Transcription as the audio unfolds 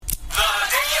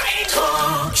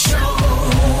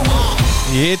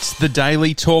It's the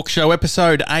Daily Talk Show,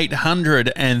 episode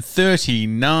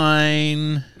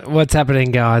 839. What's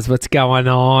happening, guys? What's going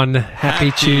on?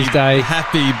 Happy Tuesday.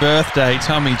 Happy birthday,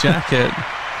 Tommy Jacket.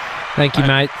 Thank you,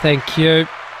 mate. Thank you.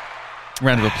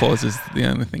 Round of applause is the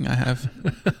only thing I have.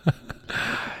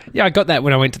 Yeah, I got that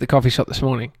when I went to the coffee shop this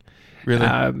morning. Really?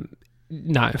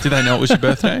 No. Did they know it was your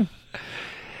birthday?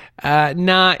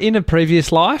 Nah, in a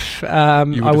previous life, I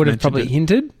would have probably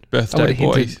hinted. Birthday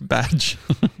boy badge.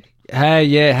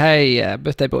 Hey,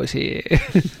 birthday boy's here.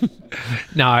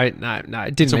 No, it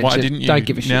didn't So mention. why didn't you Don't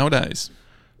give a shit. nowadays?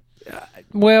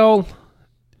 Well,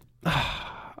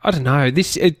 I don't know.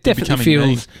 It definitely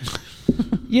feels...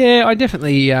 Yeah, I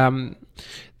definitely...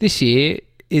 this year,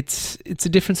 it's a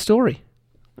different story.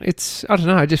 I don't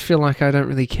know, I just feel like I don't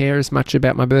really care as much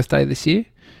about my birthday this year.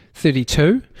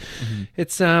 32. Mm-hmm.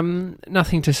 It's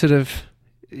nothing to sort of,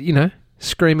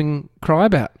 scream and cry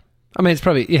about. I mean, it's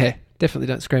probably, definitely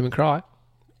don't scream and cry.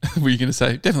 Were you going to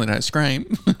say, definitely don't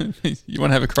scream? You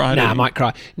want to have a cry? I might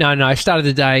cry. No, started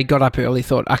the day, got up early,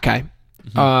 thought, okay.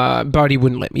 Bodie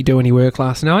wouldn't let me do any work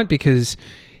last night because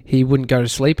he wouldn't go to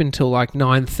sleep until like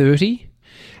 9:30.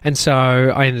 And so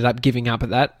I ended up giving up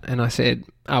at that. And I said,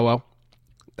 oh, well,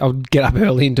 I'll get up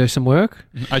early and do some work.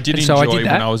 I did enjoy when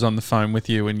I was on the phone with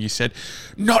you and you said,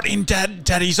 not in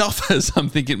Daddy's office. I'm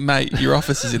thinking, mate, your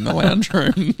office is in the lounge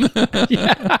room.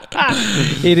 Yeah.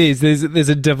 It is. There's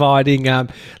a dividing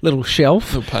little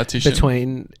shelf. Little partition.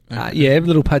 Between,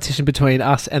 little partition between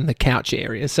us and the couch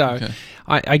area. So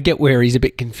I get where he's a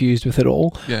bit confused with it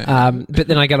all. Yeah. But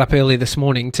then I got up early this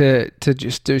morning to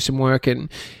just do some work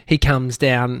and he comes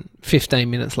down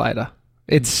 15 minutes later.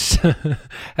 And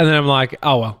then I'm like,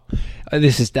 oh, well,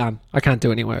 this is done. I can't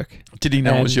do any work. Did he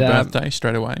know it was your birthday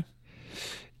straight away?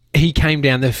 He came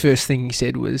down. The first thing he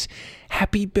said was,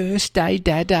 happy birthday,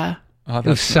 Dada. Oh, that's it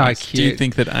was so nice. cute. Do you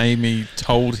think that Amy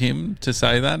told him to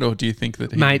say that, or do you think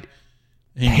that Mate,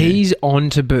 he's on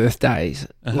to birthdays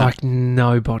like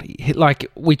nobody.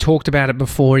 Like, we talked about it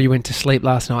before he went to sleep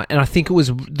last night, and I think it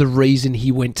was the reason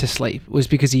he went to sleep was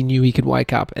because he knew he could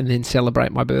wake up and then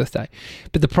celebrate my birthday.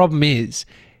 But the problem is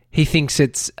he thinks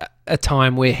it's a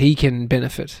time where he can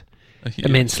benefit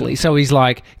immensely. So he's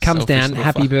like, comes down,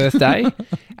 happy birthday,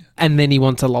 and then he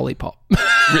wants a lollipop. He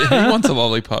wants a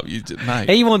lollipop, mate.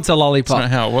 He wants a lollipop. That's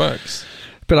not how it works.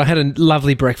 But I had a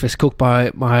lovely breakfast cooked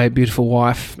by my beautiful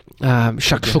wife,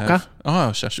 shakshuka.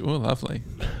 Oh, shakshuka. Oh, lovely.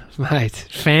 Mate,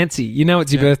 fancy. You know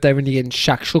it's your birthday when you're getting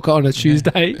shakshuka on a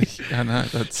Tuesday. I know.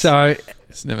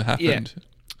 It's never happened.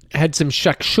 Yeah. Had some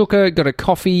shakshuka, got a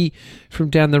coffee from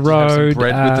down the road. Have some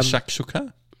bread with the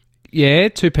shakshuka? Yeah,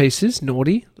 2 pieces,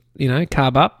 naughty.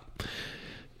 Carb up,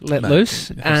 let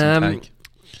loose. And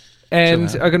I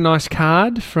got a nice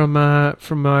card from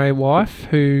my wife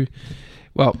who...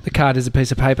 Well, the card is a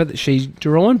piece of paper that she's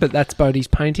drawn, but that's Bodie's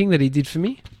painting that he did for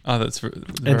me. Oh, that's very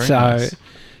nice.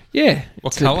 Yeah.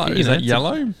 What colour? Is that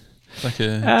yellow? Like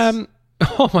a...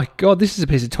 oh, my God, this is a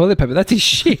piece of toilet paper. That's his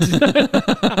shit. No,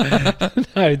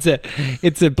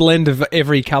 it's a blend of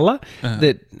every colour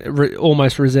that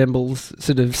almost resembles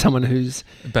sort of someone who's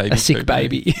a sick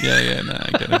baby. Yeah, no, I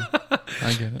get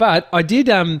it. But I did...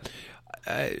 I'm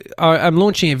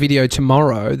launching a video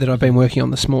tomorrow that I've been working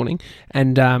on this morning,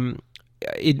 and...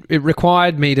 It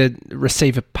required me to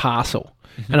receive a parcel,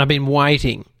 and I've been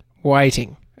waiting.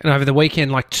 And over the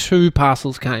weekend, like 2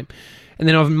 parcels came. And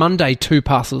then on Monday, 2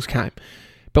 parcels came.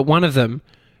 But one of them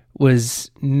was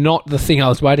not the thing I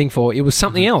was waiting for. It was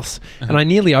something else. And I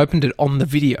nearly opened it on the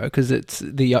video because it's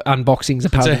the unboxings are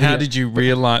part of the video. So how did you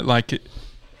realise, like...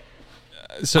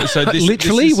 So this,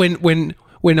 literally, this is...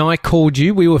 when I called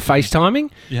you, we were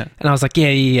FaceTiming. Yeah. And I was like,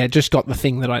 yeah, just got the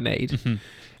thing that I need. Mm-hmm.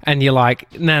 And you're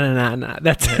like, no.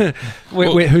 That's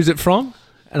who's it from?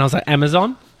 And I was like,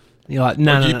 Amazon. And you're like,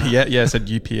 no. UPS. Yeah, I said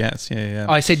UPS. Yeah.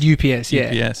 I said UPS.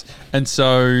 Yeah. UPS. And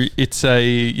so it's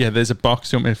there's a box.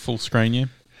 Do you want me to full screen you?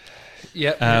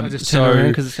 Yep. I'll just turn around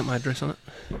because it's got my address on it.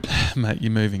 Mate,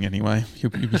 you're moving anyway. You'll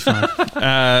be fine.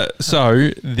 So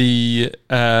the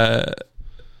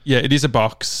it is a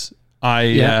box.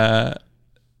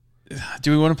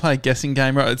 Do we want to play a guessing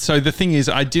game? So the thing is,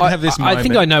 I did have this moment. I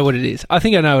think I know what it is.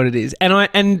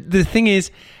 And the thing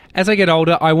is, as I get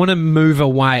older, I want to move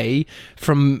away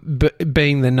from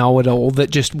being the know-it-all that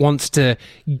just wants to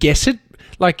guess it.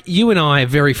 Like, you and I are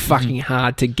very fucking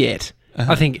hard to get.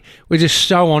 I think we're just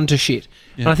so onto shit.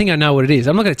 Yeah. And I think I know what it is.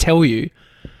 I'm not going to tell you,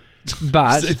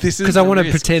 but because I want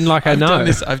to pretend like I know.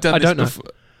 I've done this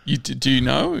before. Do you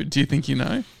know? Do you think you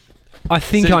know? I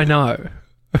think I know.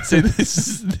 See,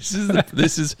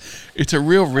 this is it's a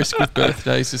real risk with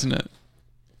birthdays, isn't it?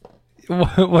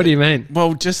 What do you mean?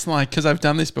 Well, just like, because I've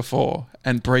done this before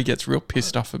and Brie gets real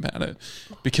pissed off about it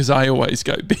because I always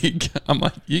go big. I'm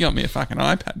like, you got me a fucking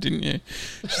iPad, didn't you?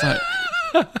 She's like,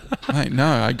 mate, no,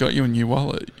 I got you a new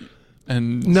wallet.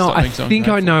 And No, I think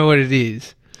I know what it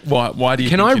is. Why do you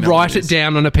Can think I you know write what it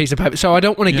down on a piece of paper? So I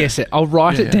don't want to guess it. I'll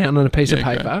write it down on a piece of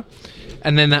paper.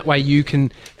 And then that way you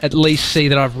can at least see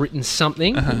that I've written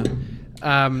something.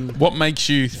 What makes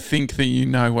you think that you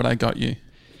know what I got you?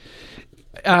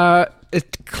 A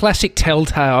classic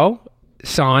telltale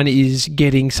sign is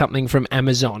getting something from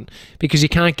Amazon because you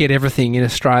can't get everything in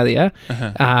Australia.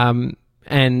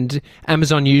 And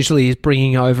Amazon usually is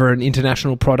bringing over an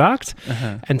international product.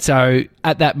 And so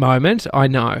at that moment, I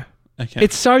know. Okay.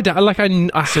 It's so dumb. Like, I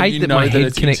hate that my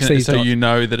head connects these So dots. you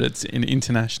know that it's an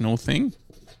international thing?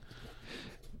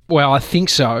 Well, I think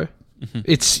so.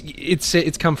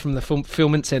 It's come from the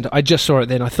fulfillment centre. I just saw it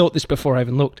then. I thought this before I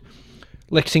even looked.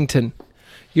 Lexington,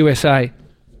 USA.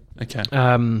 Okay.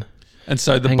 And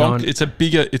so the box, it's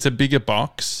a bigger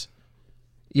box.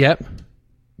 Yep.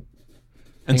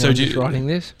 And so I'm just writing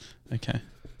this. Okay.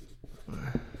 All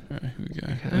right, here we go.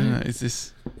 Okay. Is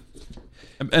this?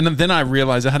 And then I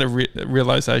realised I had a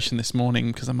realisation this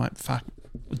morning because I'm like, fuck.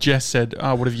 Jess said,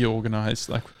 "Oh, what have you organised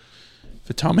like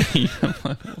for Tommy?" I'm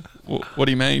like, what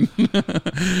do you mean?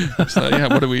 So yeah,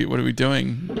 what are we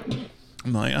doing?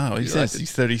 I'm like, oh, he says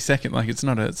he's 32nd. Like it's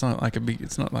not like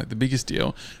the biggest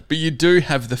deal. But you do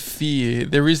have the fear.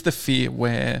 There is the fear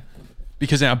where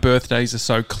because our birthdays are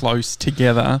so close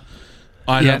together,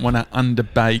 I don't want to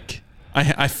underbake.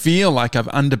 I feel like I've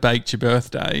underbaked your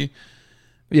birthday.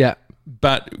 Yeah.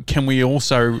 But can we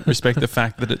also respect the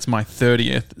fact that it's my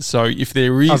 30th? So if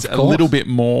there is a little bit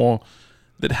more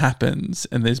that happens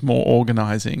and there's more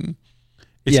organising,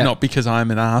 it's not because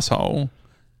I'm an asshole.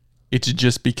 It's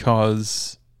just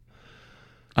because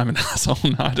I'm an asshole.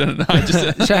 No, I don't know.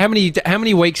 So how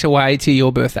many weeks away to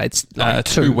your birthday? It's like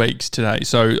 2 weeks today.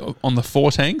 So on the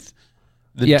 14th,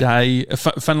 the day.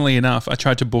 Funnily enough, I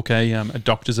tried to book a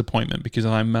doctor's appointment because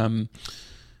I'm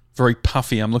very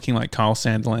puffy. I'm looking like Kyle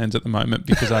Sandilands at the moment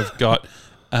because I've got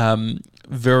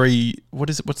very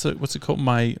what's it called?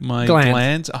 My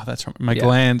glands. Oh, that's right. My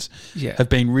glands have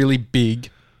been really big,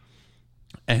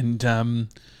 and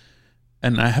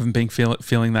I haven't been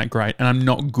feeling that great. And I'm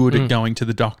not good at going to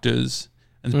the doctors.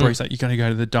 And Bree's like, you're going to go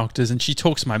to the doctors. And she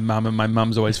talks to my mum, and my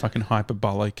mum's always fucking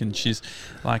hyperbolic. And she's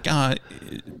like,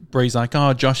 Bree's like,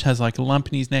 Josh has like a lump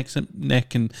in his neck.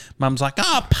 And mum's like,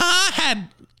 Pa had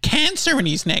cancer in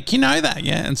his neck. You know that,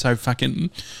 yeah? And so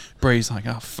fucking Bree's like,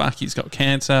 fuck, he's got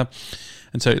cancer.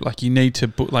 And so like, you need to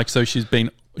book, like, so she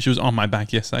was on my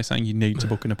back yesterday saying you need to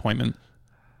book an appointment.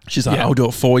 She's like, I'll do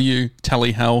it for you,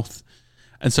 telehealth.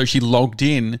 And so she logged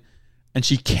in and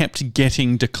she kept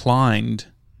getting declined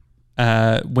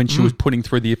when she was putting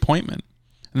through the appointment.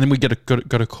 And then we got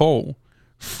a call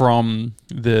from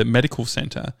the medical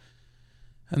centre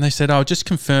and they said, just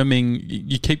confirming,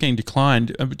 you keep getting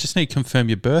declined. I just need to confirm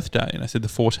your birthday. And I said, the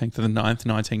 14th of the 9th,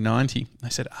 1990. They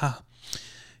said,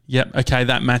 yep, okay,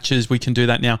 that matches. We can do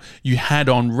that now. You had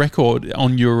on record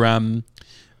on your hot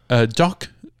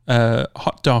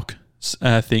doc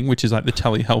thing, which is like the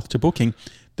telehealth to booking,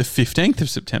 the 15th of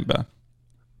September,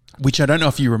 which I don't know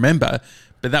if you remember,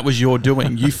 but that was your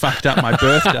doing. You fucked up my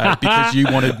birthday because you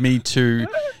wanted me to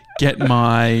get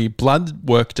my blood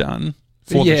work done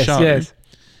for the show. Yes.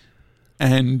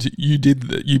 And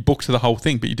you booked the whole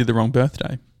thing, but you did the wrong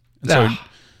birthday. And so,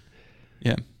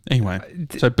 yeah. Anyway,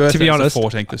 so birthday the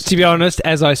 14th. To be honest,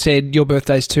 as I said, your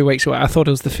birthday's 2 weeks away. I thought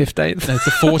it was the 15th. No, it's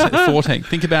the 14th.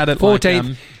 Think about it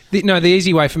 14th. The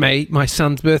easy way for me, my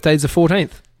son's birthday is the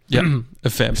 14th. Yeah,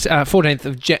 of Feb. 14th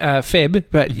of Feb,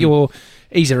 but you're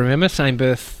easy to remember, same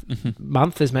birth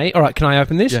month as me. All right, can I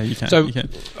open this? Yeah, you can. So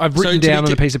I've written down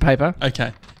on a piece of paper.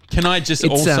 Okay. Can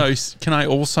I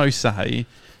also say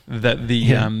that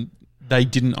they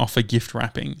didn't offer gift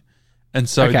wrapping. And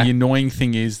so the annoying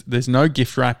thing is there's no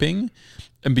gift wrapping,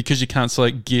 and because you can't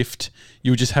select gift,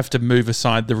 you'll just have to move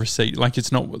aside the receipt. Like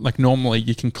it's not like normally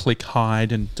you can click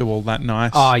hide and do all that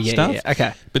nice stuff. Yeah,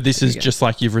 okay. But this is just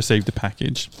like you've received a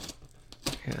package.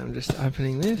 Okay, I'm just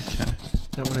opening this. Okay.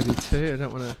 I don't want to I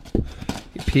don't want to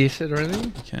pierce it or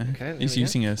anything. Okay. He's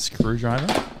using a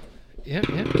screwdriver. Yep.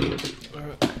 All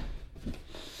right.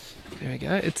 There we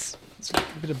go. It's a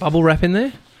bit of bubble wrap in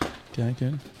there. Okay,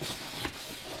 good.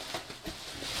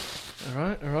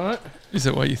 All right. Is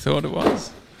it what you thought it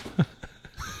was?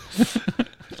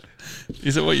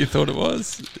 Is it what you thought it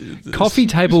was? Coffee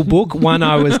table book, one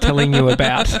I was telling you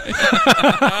about.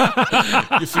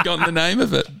 You've forgotten the name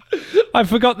of it. I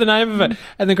forgot the name of it.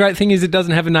 And the great thing is it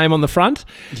doesn't have a name on the front.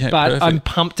 Yeah, but perfect. I'm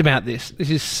pumped about this.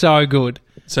 This is so good.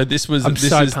 So this was. I'm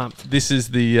so pumped. This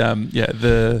is the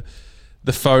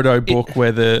the photo book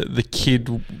where the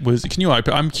kid was. Can you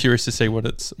open? I'm curious to see what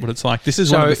it's like. This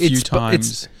is one of the few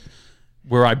times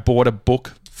where I bought a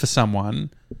book for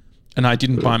someone, and I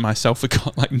didn't buy myself a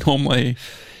copy. Like normally,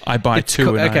 I buy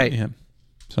two.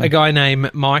 A guy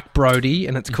named Mike Brody,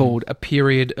 and it's called A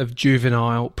Period of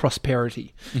Juvenile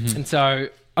Prosperity. And so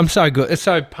I'm so good. It's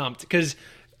so pumped because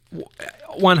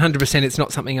 100% it's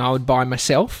not something I would buy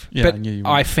myself. Yeah, but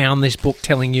I found this book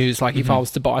telling you, it's like if I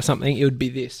was to buy something, it would be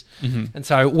this. And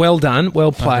so well done,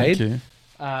 well played.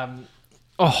 Thank you.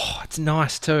 It's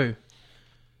nice too.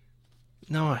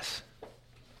 Nice.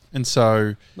 And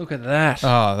so... Look at that.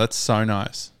 Oh, that's so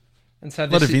nice. And so a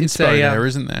lot of inspo there,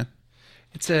 isn't there?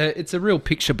 It's a real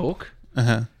picture book.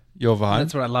 Your vibe.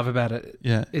 That's what I love about it.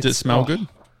 Yeah. Does it smell good?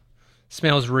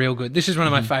 Smells real good. This is one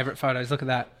of my favourite photos. Look at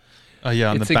that. Oh,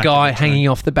 yeah. It's a guy hanging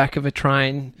off the back of a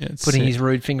train, putting his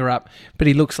rude finger up, but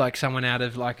he looks like someone out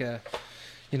of like a,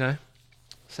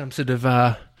 some sort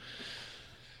of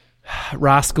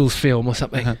Rascals film or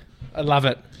something. I love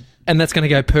it. And that's going to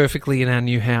go perfectly in our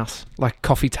new house, like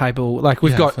coffee table. Like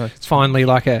we've got finally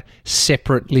like a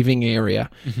separate living area.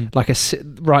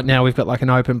 Right now we've got like an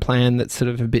open plan that's sort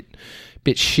of a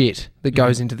bit shit that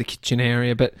goes into the kitchen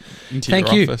area. But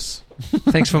thank you. Office.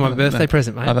 Thanks for my birthday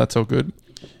present, mate. Oh, that's all good.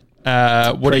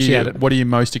 What are you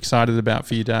most excited about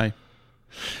for your day?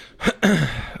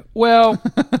 Well,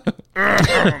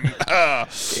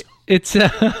 it's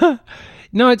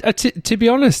no. To be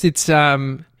honest, it's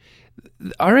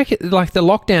I reckon like the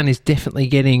lockdown is definitely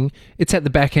getting. It's at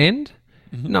the back end.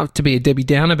 Not to be a Debbie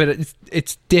Downer, but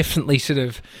it's definitely sort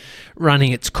of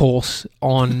running its course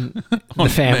on the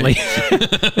family.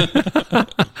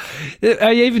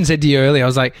 I even said to you earlier, I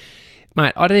was like,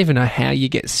 mate, I don't even know how you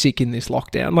get sick in this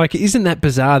lockdown. Like, isn't that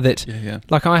bizarre that,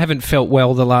 like, I haven't felt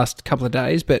well the last couple of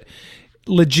days, but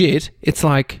legit, it's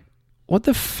like, what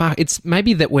the fuck? It's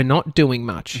maybe that we're not doing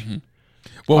much.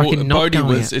 Well,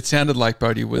 it sounded like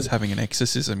Bodhi was having an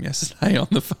exorcism yesterday on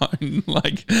the phone,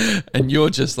 like, and you're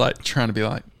just like trying to be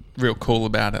like real cool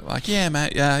about it. Like, yeah,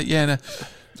 mate, no.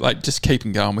 Like, just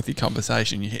keeping going with your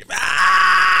conversation. You hear,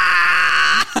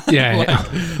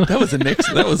 that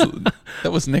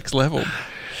was next level.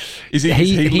 Is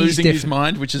he losing his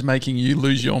mind, which is making you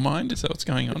lose your mind? Is that what's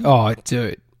going on? Oh,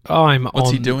 dude,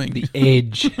 what's he doing? The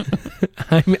edge.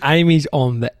 Amy's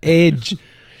on the edge.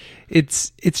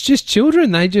 It's just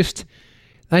children. They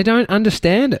don't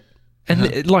understand it,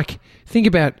 and like think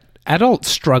about adults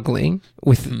struggling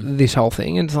with this whole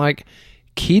thing, and it's like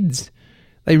kids.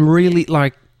 They really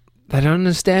like. They don't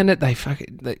understand it.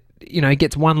 He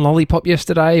gets one lollipop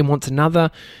yesterday and wants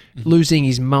another, losing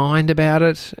his mind about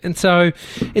it. And so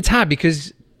it's hard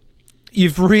because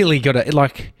you've really got to,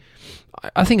 like,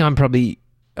 I think I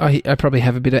probably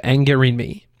have a bit of anger in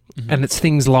me. And it's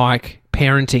things like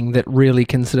parenting that really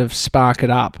can sort of spark it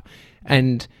up.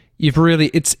 And you've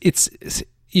really,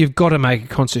 you've got to make a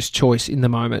conscious choice in the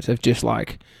moment of just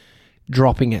like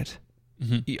dropping it.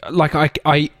 Like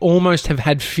I almost have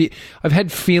had I've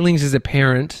had feelings as a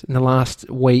parent in the last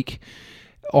week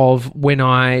of when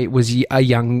I was a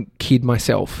young kid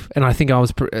myself, and I think I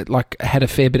was like had a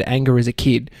fair bit of anger as a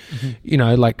kid,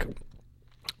 like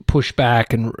push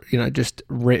back and just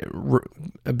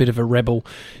a bit of a rebel,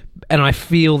 and I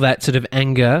feel that sort of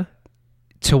anger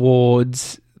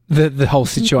towards the whole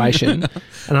situation,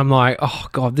 and I'm like, oh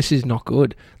God, this is not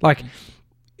good. Like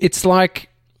it's like.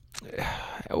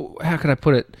 How can I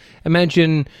put it?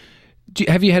 Imagine,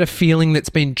 have you had a feeling that's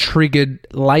been triggered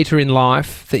later in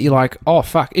life that you're like, oh,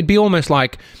 fuck. It'd be almost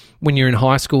like when you're in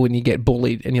high school and you get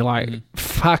bullied and you're like,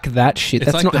 fuck that shit.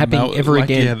 That's like not happening ever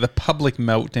again. Yeah, the public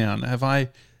meltdown. I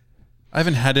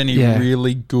haven't had any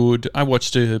really good... I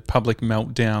watched a public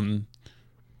meltdown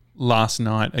last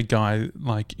night. A guy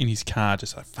like in his car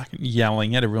just like fucking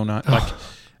yelling at a real night. Like...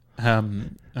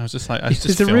 I was just like, I was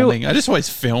just filming. I just always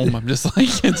film. I'm just like,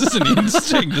 it's just an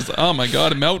instinct. Just, oh my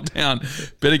God, a meltdown.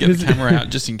 Better get the camera out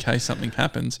just in case something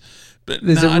happens. But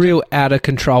there's a real out of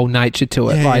control nature to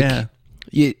it.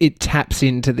 It taps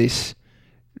into this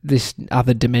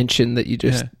other dimension that you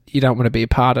just you don't want to be a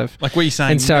part of. Like, were you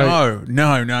saying,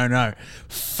 no,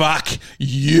 fuck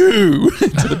you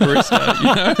to the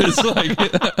barista? It's like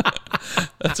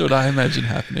that's what I imagine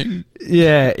happening.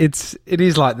 Yeah, it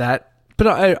is like that. But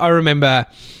I remember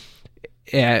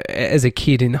as a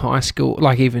kid in high school,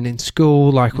 like even in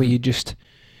school, like where you just,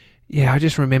 I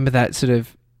just remember that sort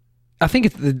of, I think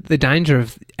it's the danger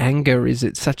of anger is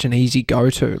it's such an easy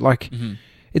go-to. Like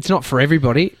it's not for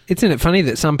everybody. Isn't it funny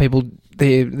that some people,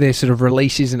 their sort of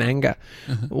release is in anger?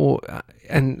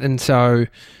 And so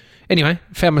anyway,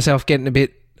 found myself getting a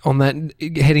bit on that,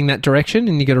 heading that direction,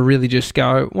 and you got to really just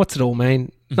go, what's it all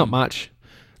mean? Not much.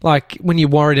 Like when you're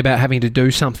worried about having to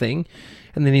do something,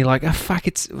 and then you're like, oh fuck,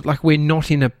 it's like we're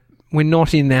not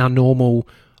in our normal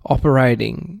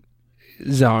operating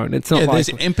zone. It's not like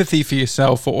there's empathy for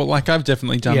yourself, or like I've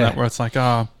definitely done that where it's like,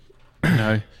 I've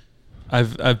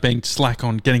been slack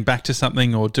on getting back to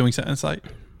something or doing something. It's like,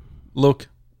 look,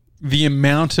 the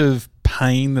amount of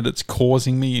pain that it's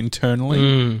causing me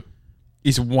internally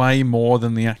is way more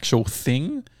than the actual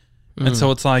thing. And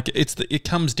so it's like it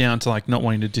comes down to like not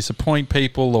wanting to disappoint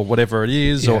people or whatever it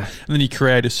is, and then you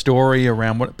create a story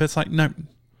around what. But it's like, no,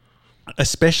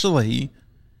 especially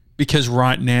because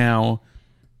right now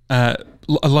a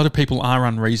lot of people are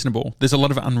unreasonable. There's a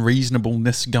lot of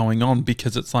unreasonableness going on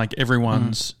because it's like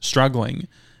everyone's struggling,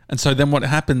 and so then what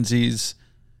happens is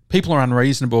people are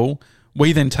unreasonable.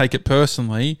 We then take it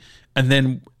personally, and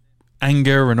then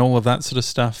anger and all of that sort of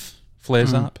stuff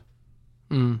flares up.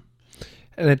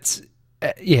 And it's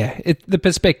the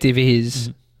perspective is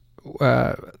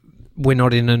we're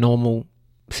not in a normal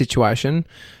situation,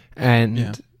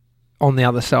 and on the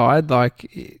other side, like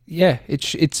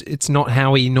it's not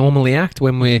how we normally act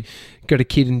when we've got a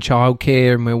kid in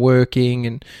childcare and we're working,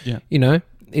 and you know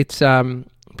it's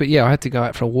But yeah, I had to go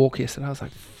out for a walk yesterday. I was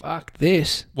like, fuck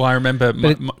this. Well, I remember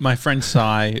my friend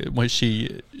Sai, when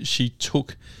she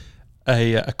took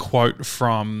a quote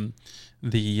from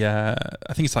the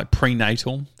I think it's like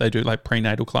prenatal. They do like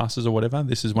prenatal classes or whatever.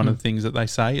 This is one of the things that they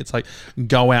say. It's like,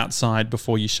 go outside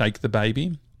before you shake the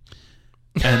baby.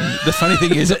 And the funny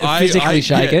thing is, physically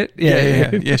shake it.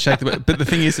 Yeah, shake the baby. But the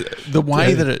thing is, the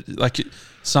way that it, like,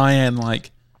 Cyan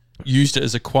like used it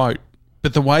as a quote,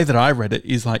 but the way that I read it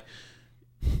is like,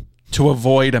 to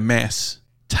avoid a mess,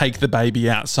 take the baby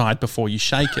outside before you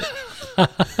shake it.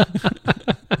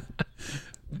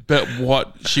 But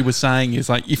what she was saying is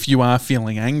like, if you are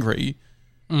feeling angry,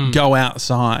 go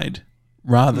outside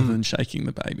rather than shaking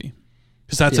the baby.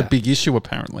 Because that's a big issue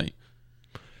apparently.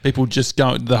 People just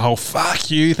go the whole fuck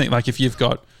you thing. Like if you've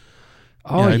got,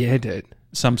 dude,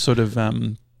 some sort of,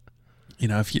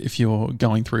 if you're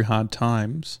going through hard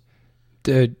times,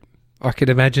 dude, I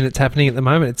could imagine it's happening at the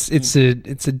moment. It's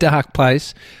a dark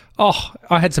place. Oh,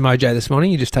 I had some OJ this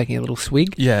morning. You're just taking a little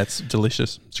swig. Yeah, it's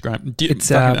delicious. It's great.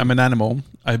 I'm an animal.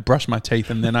 I brush my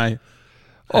teeth and then I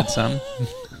had some.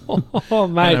 Oh,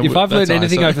 mate, if I've learned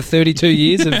anything over 32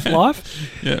 years of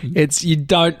life, it's you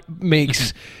don't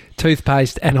mix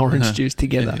toothpaste and orange juice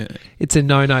together. Yeah. It's a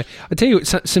no-no. I'll tell you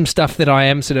some stuff that I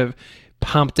am sort of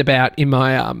pumped about in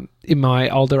my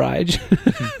older age.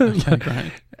 Okay,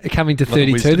 great. Coming to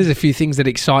 32, there's a few things that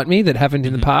excite me that haven't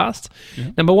in the past. Yeah.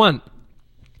 Number one,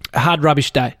 a hard rubbish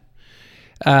day.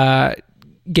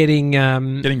 Getting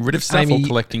rid of stuff or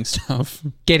collecting stuff?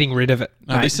 Getting rid of it.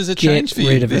 No, this is a change for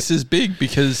you. This is big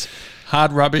because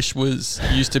hard rubbish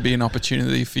used to be an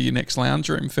opportunity for your next lounge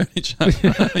room furniture,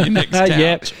 your next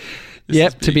couch.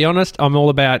 Yep. To be honest, I'm all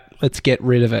about let's get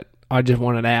rid of it. I just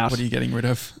want it out. What are you getting rid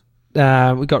of?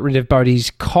 We got rid of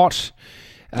Bodhi's cot.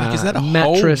 Like, is that a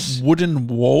mattress, whole wooden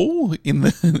wall in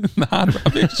the hard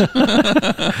rubbish?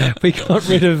 we got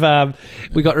rid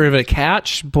of a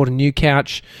couch. Bought a new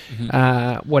couch.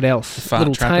 What else?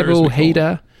 Little table,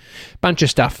 heater, bunch of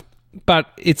stuff. But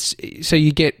it's so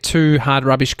you get 2 hard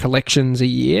rubbish collections a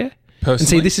year. Personally? And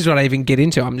see, this is what I even get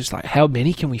into. I'm just like, how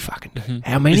many can we fucking do?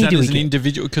 How many do we get? An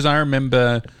individual? Because I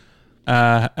remember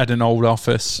at an old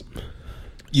office,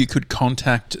 you could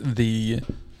contact the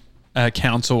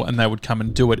council and they would come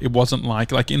and do it. It wasn't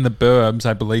like in the burbs,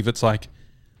 I believe it's like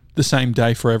the same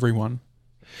day for everyone.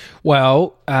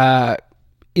 Well,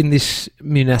 in this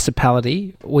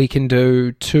municipality, we can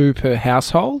do 2 per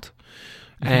household.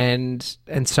 And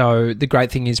so the great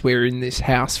thing is we're in this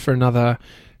house for another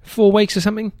 4 weeks or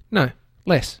something. No,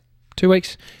 less. 2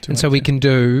 weeks. So we can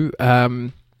do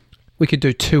we could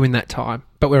do 2 in that time,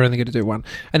 but we're only going to do 1.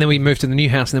 And then we move to the new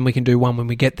house and then we can do 1 when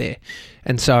we get there.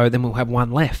 And so then we'll have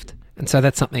 1 left. And so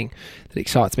that's something that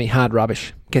excites me. Hard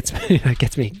rubbish gets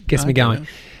me going.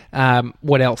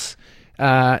 What else?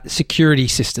 Security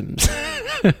systems.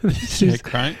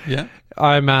 Great. Yeah.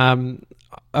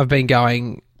 I've been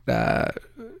going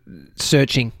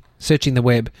searching the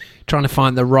web, trying to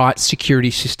find the right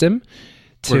security system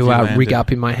to rig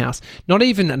up in my house. Not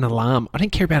even an alarm. I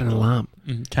don't care about an alarm.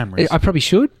 Cameras. I probably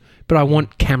should, but I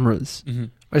want cameras.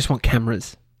 I just want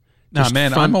cameras. No,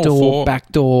 man, front I'm all door, for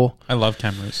back door. I love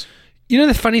cameras. You know,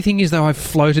 the funny thing is, though, I've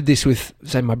floated this with,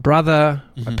 say, my brother,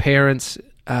 my parents.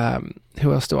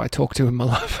 Who else do I talk to in my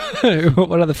life?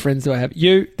 What other friends do I have?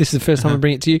 You. This is the first time I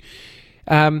bring it to you.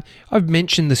 I've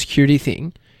mentioned the security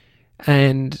thing,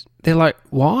 and they're like,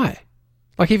 "Why?"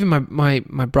 Like even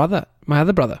my brother, my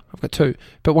other brother. I've got 2.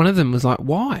 But one of them was like,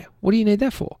 why? What do you need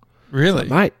that for? Really? Like,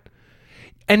 mate.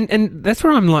 And that's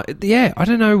where I'm like, yeah, I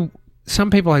don't know.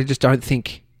 Some people I just don't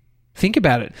think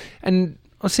about it. And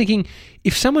I was thinking,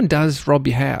 if someone does rob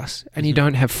your house and you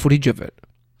don't have footage of it,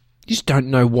 you just don't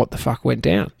know what the fuck went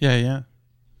down. Yeah, yeah.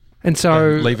 And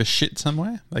so... leave a shit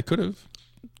somewhere? They could have.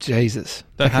 Jesus.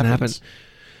 That happens. can happen.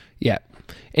 Yeah.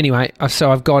 Anyway,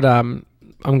 so I've got... I'm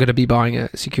going to be buying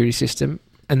a security system.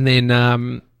 And then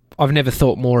I've never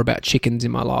thought more about chickens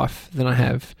in my life than I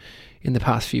have in the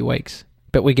past few weeks.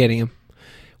 But we're getting them.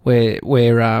 We're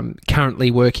currently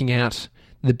working out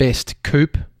the best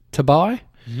coop to buy.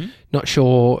 Mm-hmm. Not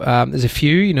sure. There's a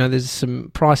few. There's some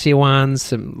pricier ones,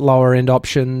 some lower end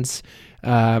options.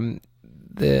 There's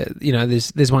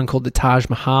one called the Taj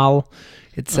Mahal.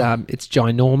 It's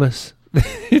ginormous.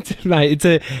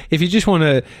 If you just want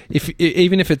to,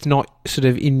 even if it's not sort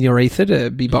of in your ether to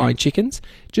be buying chickens,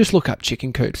 just look up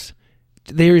chicken coops.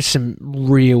 There is some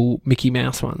real Mickey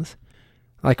Mouse ones,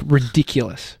 like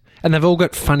ridiculous, and they've all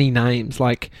got funny names.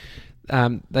 Like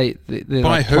they're by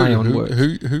like play on words.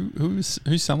 Who's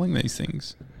selling these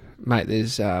things? Mate,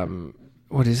 there's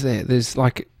what is there? There's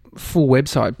like full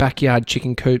website,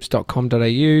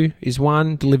 backyardchickencoops.com.au is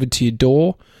one, delivered to your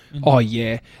door. Mm-hmm. Oh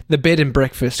yeah, the bed and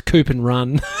breakfast, coop and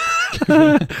run.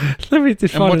 Let me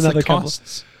just find what's another the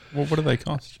costs? Well, what do they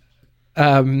cost?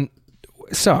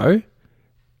 So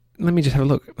let me just have a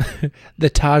look. The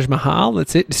Taj Mahal,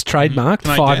 that's it. It's trademarked,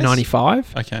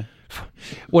 $5.95. Okay.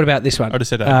 What about this one? I would have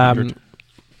said $800.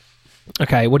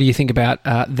 Okay, what do you think about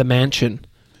the mansion?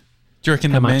 Do you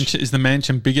reckon is the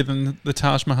mansion bigger than the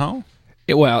Taj Mahal?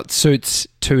 It suits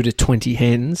 2 to 20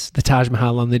 hens. The Taj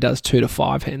Mahal only does 2 to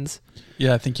 5 hens.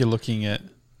 Yeah, I think you're looking at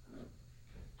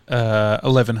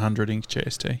 1,100 Inc.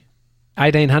 GST.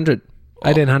 1,800.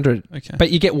 1,800. Okay.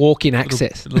 But you get walk-in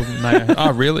access. Little mayo.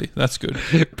 Oh, really? That's good.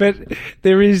 But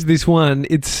there is this one.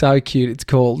 It's so cute. It's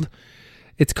called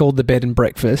the Bed and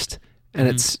Breakfast, and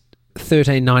it's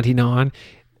 $13.99.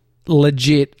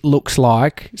 Legit looks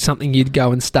like something you'd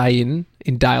go and stay in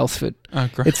Dalesford. Oh,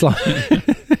 great. It's like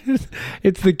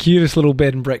it's the cutest little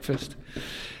bed and breakfast.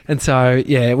 And so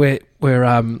yeah, we're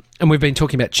and we've been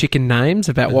talking about chicken names,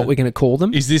 about what we're going to call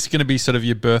them. Is this going to be sort of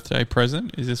your birthday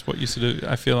present? Is this what you sort of?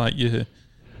 I feel like you're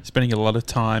spending a lot of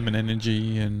time and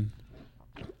energy and.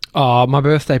 Oh, my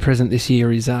birthday present this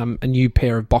year is a new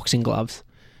pair of boxing gloves.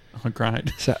 Oh,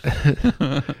 great! So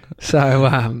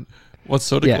what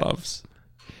sort of gloves?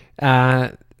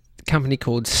 Company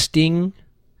called Sting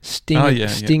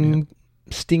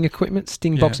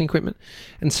equipment, boxing equipment.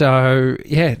 And so,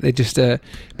 yeah, they're just a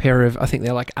pair of, I think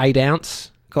they're like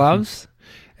 8-ounce gloves.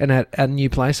 Mm-hmm. And at a new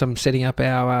place, I'm setting up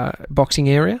our boxing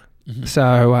area. Mm-hmm.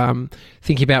 So,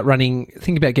 thinking about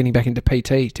getting back into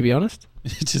PT, to be honest.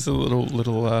 Just a little,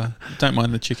 don't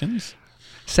mind the chickens.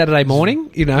 Saturday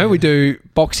morning, we do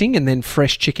boxing and then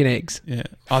fresh chicken eggs. Yeah.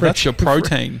 Oh, that's your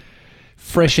protein.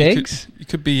 Fresh eggs. It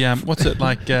could be, what's it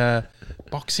like,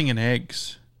 boxing and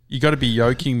eggs. You got to be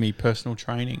yoking me personal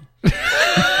training.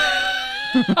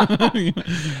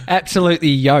 Absolutely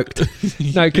yoked.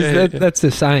 No, because that's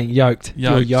the saying, yoked.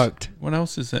 You're yoked. What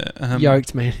else is there?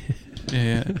 Yoked, man.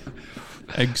 Yeah.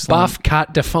 Excellent. Buff,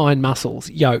 cut, defined muscles.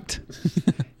 Yoked.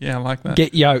 Yeah, I like that.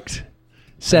 Get yoked.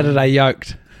 Saturday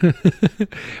yoked.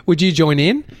 Would you join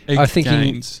in?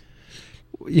 Gains.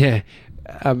 Yeah.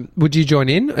 Would you join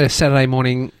in a Saturday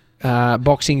morning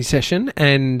boxing session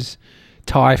and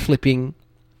tie flipping?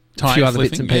 A few other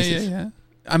bits and pieces. Yeah.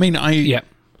 I mean,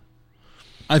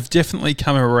 I've definitely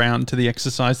come around to the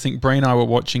exercise thing. Bree and I were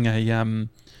watching a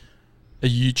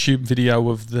YouTube video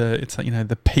of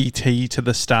the PT to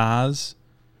the stars.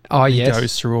 Oh, yes. He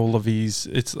goes through all of his.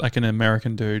 It's like an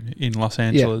American dude in Los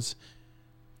Angeles,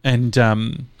 and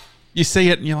you see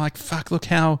it and you're like, "Fuck! Look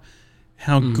how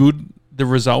good the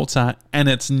results are," and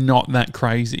it's not that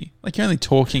crazy. Like you're only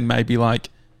talking maybe like,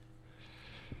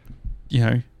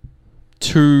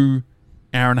 2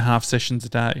 hour-and-a-half sessions a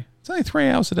day. It's only 3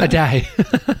 hours a day.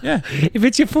 Yeah. If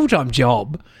it's your full-time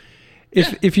job,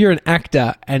 if you're an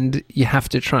actor and you have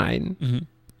to train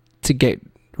to get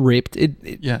ripped, I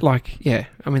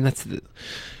mean,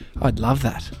 I'd love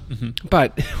that. Mm-hmm.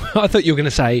 But I thought you were going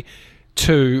to say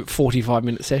 2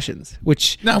 45-minute sessions,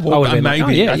 which maybe.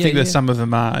 Like, I think some of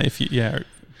them are.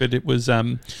 But it was.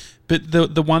 But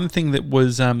the one thing that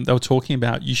was they were talking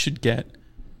about, you should get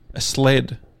a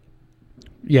sled.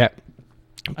 Yeah.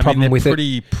 They're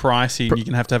pretty pricey. You're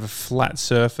going to have a flat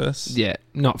surface. Yeah.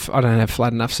 I don't have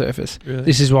flat enough surface. Really?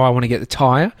 This is why I want to get the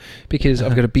tyre, because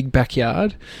I've got a big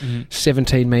backyard,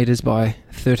 17 metres by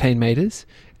 13 metres,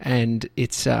 and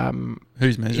it's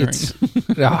Who's measuring?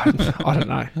 I don't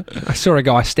know. I saw a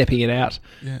guy stepping it out.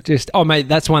 Yeah. Mate,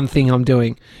 that's one thing I'm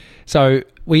doing. So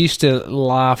we used to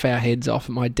laugh our heads off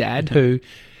at my dad, and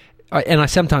I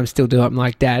sometimes still do it. I'm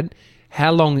like, Dad,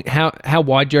 how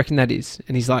wide do you reckon that is?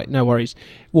 And he's like, no worries.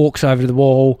 Walks over to the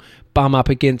wall, bum up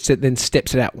against it, then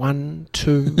steps it out. 1,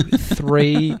 2,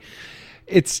 3.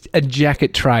 It's a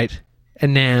jacket trait.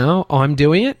 And now I'm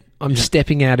doing it. I'm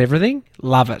stepping out everything.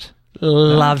 Love it.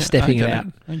 Love stepping it out.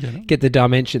 I get it. Get the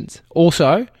dimensions.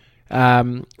 Also,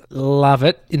 love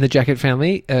it in the jacket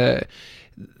family.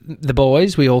 The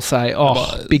boys, we all say,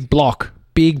 big block.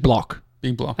 Big block.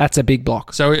 Big block. That's a big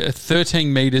block. So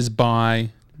 13 metres by,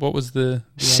 what was the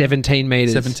 17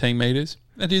 metres. 17 metres.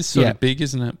 That is sort of big,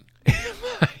 isn't it?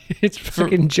 It's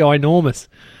freaking ginormous.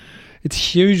 It's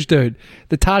huge, dude.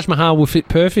 The Taj Mahal will fit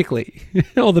perfectly.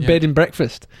 Or the bed and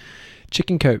breakfast.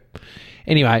 Chicken coop.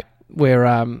 Anyway,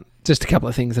 we're just a couple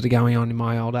of things that are going on in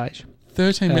my old age.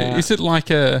 13 metres.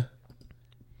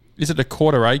 Is it a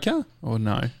quarter acre or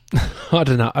no? I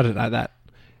don't know that.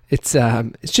 It's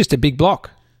just a big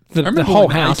block. The whole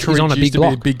house is on a big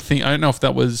block. Be a big thing. I don't know if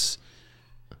that was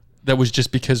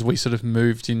just because we sort of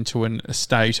moved into an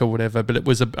estate or whatever, but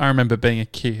I remember being a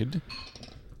kid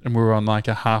and we were on like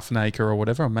a half an acre or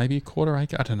whatever, or maybe a quarter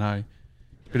acre. I don't know.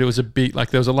 But it was a big,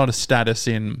 like there was a lot of status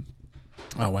in,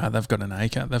 oh wow, they've got an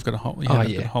acre. They've got a whole, got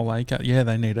a whole acre. Yeah,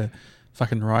 they need a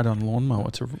fucking ride-on lawnmower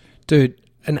to... Dude,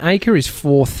 an acre is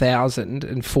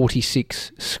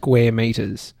 4,046 square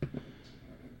metres.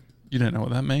 You don't know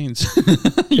what that means.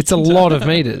 It's a lot of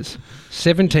metres.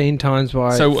 17 times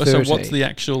by 30. So what's the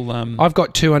actual... I've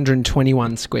got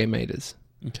 221 square metres.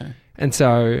 Okay. And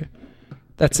so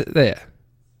that's it there.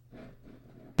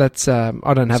 That's... I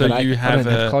don't have an acre. I don't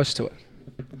have close to it.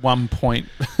 1 point...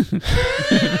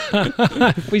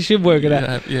 We should work it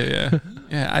out. Yeah.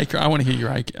 Acre. I want to hear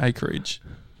your acreage.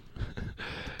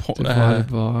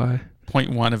 Divided by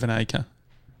 0.1 of an acre.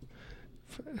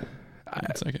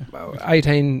 That's okay.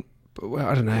 18.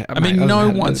 I don't know. I mean, no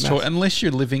one's talking unless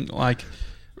you're living like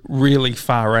really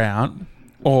far out,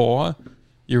 or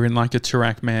you're in like a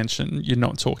Turak mansion. You're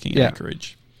not talking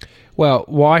acreage. Well,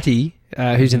 Whitey,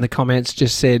 who's in the comments,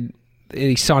 just said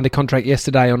he signed a contract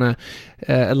yesterday on a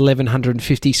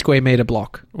 1,150 square metre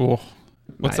block. Oh,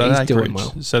 what's that acreage? Doing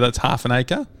well. So that's half an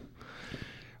acre.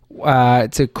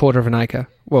 It's a quarter of an acre.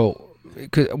 Well,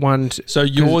 one. So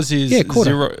yours is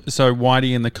zero. So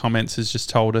Whitey in the comments has just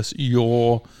told us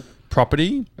your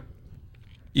property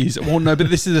is... Well, no, but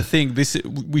this is the thing.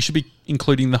 We should be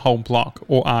including the whole block,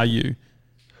 or are you?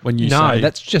 When you say... No,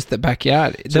 that's just the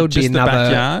backyard. So there would be another... the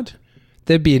backyard?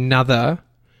 There'd be another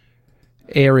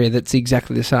area that's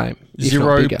exactly the same.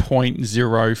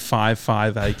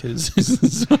 0.055 acres.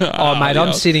 Mate,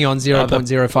 I'm sitting on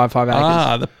 0.055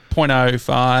 acres. The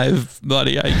 0.05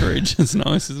 bloody acreage. It's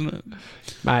nice, isn't it?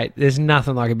 Mate, there's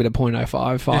nothing like a bit of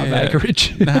 0.055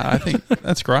 acreage. No, I think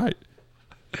that's great.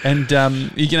 And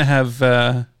you're going to have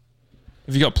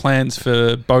you got plans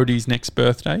for Bodie's next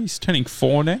birthday? He's turning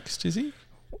 4 next, is he?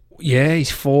 Yeah,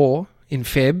 he's 4 in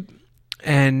Feb.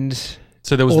 And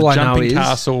so there was the jumping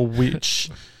castle, which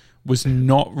was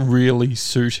not really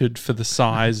suited for the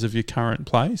size of your current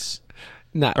place.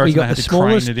 No, we got the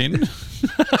smallest. Crane it in.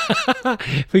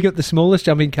 We got the smallest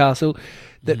jumping castle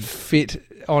that fit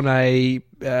on a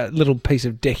little piece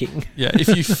of decking. Yeah,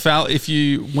 if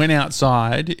you went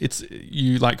outside,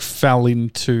 you like fell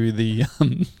into the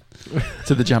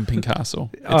to the jumping castle.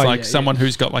 It's someone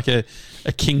who's got like a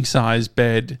king size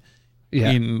bed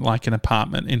in like an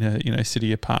apartment, in a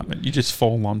city apartment. You just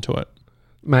fall onto it.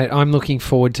 Mate, I'm looking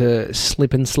forward to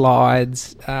slip and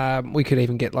slides. We could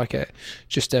even get like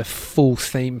just a full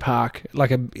theme park, like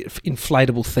a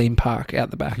inflatable theme park out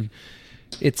the back.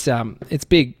 Mm-hmm. It's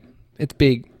big. It's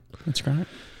big. That's great,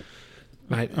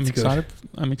 mate. I'm excited.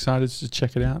 I'm excited to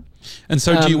check it out. And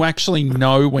so, do you actually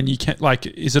know when you can? Like,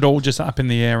 is it all just up in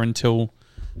the air until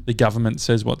the government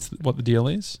says what the deal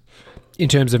is in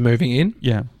terms of moving in?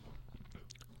 Yeah.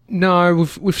 No,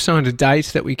 we've signed a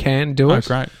date that we can do it. Oh,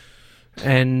 great.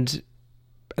 And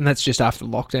that's just after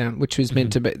lockdown, which was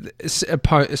meant to be.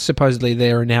 Supposedly,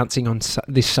 they're announcing on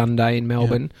this Sunday in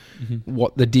Melbourne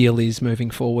what the deal is moving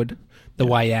forward, the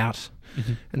way out,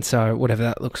 and so whatever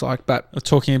that looks like. But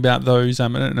talking about those, I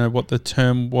don't know what the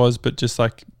term was, but just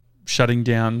like shutting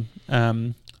down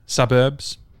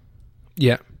suburbs.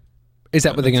 Yeah, is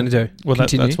that what they're going to do? Well,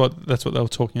 that's what they were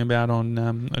talking about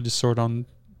on. I just saw it on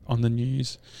the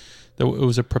news. It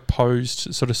was a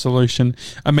proposed sort of solution.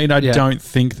 I mean, I don't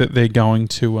think that they're going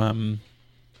to,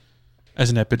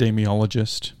 as an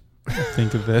epidemiologist,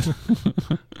 think of that.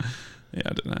 Yeah,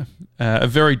 I don't know. A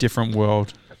very different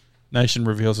world nation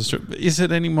reveals a strip. Is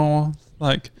it anymore?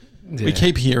 Like, we Yeah.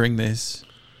 keep hearing this.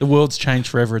 The world's changed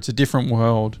forever. It's a different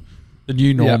world. The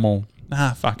new normal.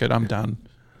 Nah, fuck it. I'm done.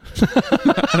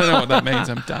 I don't know what that means.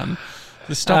 I'm done.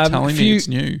 Just stop telling me it's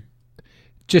new.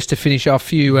 Just to finish off, a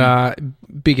few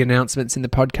big announcements in the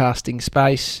podcasting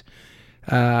space.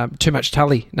 Too Much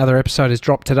Tully. Another episode has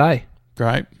dropped today.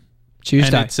 Great.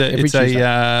 Tuesday. And it's Tuesday.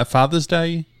 a Father's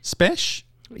Day special.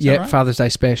 Yeah, right? Father's Day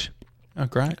special. Oh,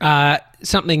 great.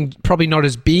 Something probably not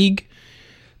as big,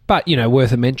 but,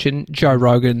 worth a mention. Joe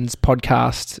Rogan's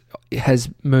podcast has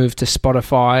moved to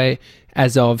Spotify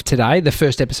as of today. The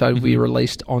first episode will be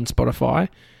released on Spotify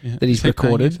that he's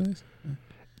recorded.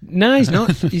 No, he's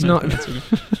not. He's not.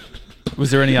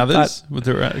 Was there any others?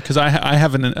 Because I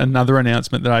have another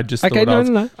announcement that I just thought of.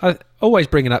 No. I always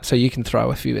bring it up so you can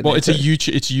throw a few in there. Well, it's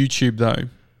YouTube though.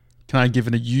 Can I give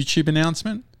it a YouTube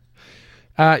announcement?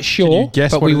 Sure. Can you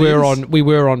guess but what we were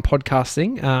is? on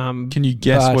podcasting. Can you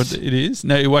guess what it is?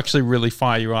 No, it will actually really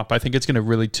fire you up. I think it's going to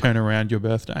really turn around your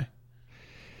birthday.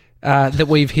 That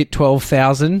we've hit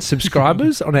 12,000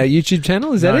 subscribers on our YouTube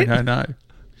channel. Is that it? No.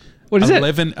 What is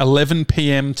 11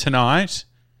 p.m. tonight.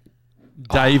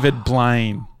 David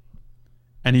Blaine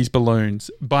and his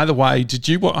balloons. By the way,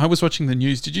 I was watching the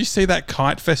news. Did you see that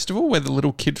kite festival where the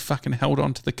little kid fucking held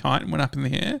onto the kite and went up in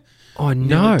the air? Oh,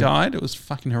 no. Nearly died. It was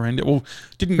fucking horrendous. Well,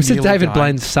 didn't Was it nearly David die.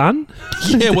 Blaine's son?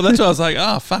 Yeah, well, that's why I was like,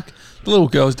 oh, fuck. The little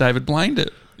girl's David Blained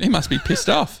it. He must be pissed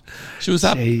off. She was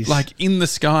up Jeez. like in the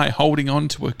sky holding on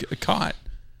to a kite.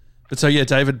 But so, yeah,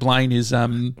 David Blaine is...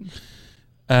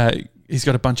 he's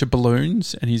got a bunch of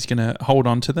balloons and he's going to hold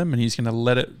on to them and he's going to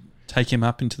let it take him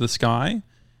up into the sky.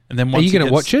 And then once Are you going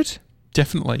to watch it?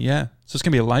 Definitely, yeah. So it's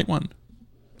going to be a late one.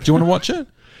 Do you want to watch it?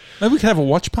 Maybe we could have a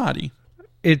watch party.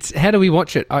 How do we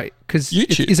watch it? Because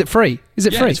YouTube. Is it free? Is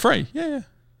it Yeah, free? it's free. Yeah.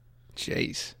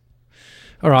 Jeez.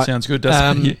 All right. Sounds good,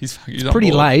 doesn't it? He's on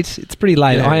pretty board. late. It's pretty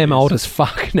late. Yeah, I am it is. old as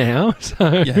fuck now.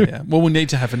 So Yeah. Well, we'll need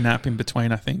to have a nap in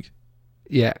between, I think.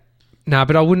 yeah. No,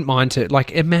 but I wouldn't mind to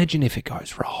imagine if it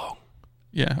goes wrong.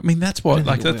 Yeah. I mean, that's what,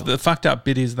 I think it will. the fucked up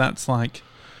bit is that's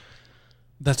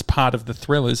part of the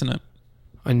thrill, isn't it?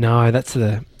 I know. That's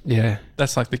the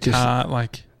That's like the Just- car,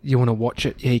 like... You want to watch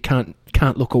it. Yeah, you can't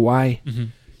look away. Mm-hmm.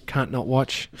 Can't not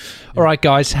watch. All right,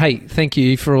 guys. Hey, thank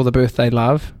you for all the birthday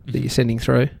love that you're sending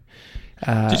through.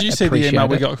 Did you see the appreciate email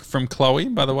we it. got from Chloe,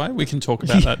 by the way? We can talk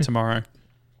about that tomorrow.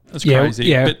 That's Yeah, crazy.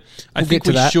 yeah. But I We'll think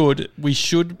get to that. we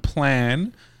should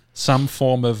plan some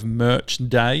form of merch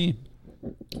day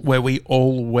where we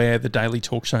all wear the Daily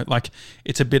Talk Show. Like,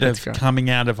 it's a bit That's of great. coming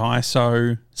out of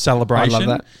ISO celebration. I love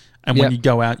that. And Yep. when you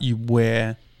go out, you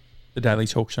wear the Daily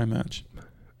Talk Show merch.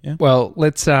 Well,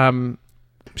 let's.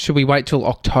 Should we wait till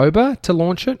October to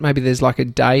launch it? Maybe there's like a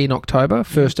day in October,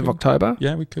 1st of October,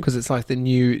 Yeah, we could. because it's like the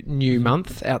new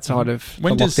month outside of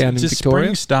When the does lockdown in Victoria.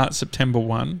 spring start? September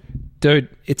 1? Dude,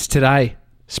 it's today.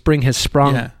 Spring has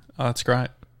sprung. Yeah. Oh, that's great.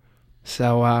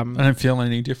 So I don't feel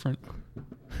any different.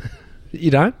 you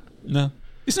don't? No.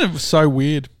 Isn't it so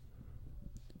weird?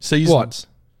 Seasons.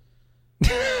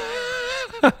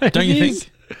 Don't you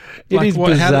think? It Like, is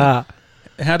what- how do-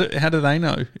 bizarre, How do they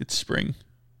know it's spring?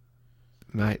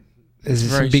 mate. There's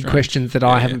Very some big strange. questions that Yeah,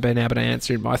 I yeah. haven't been able to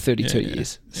answer in my 32 Yeah, yeah.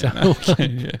 years. Yeah, So no,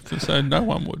 yeah. So no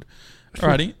one would.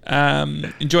 Alrighty.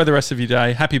 Enjoy the rest of your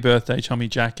day. Happy birthday, Tommy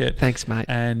Jacket. thanks, mate.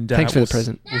 And Thanks for the we'll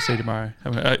present. We'll see you tomorrow.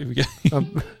 Here we go.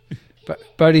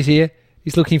 Bodie's here.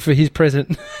 He's looking for his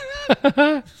present. All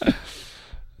right.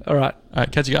 All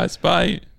right, catch you guys. Bye.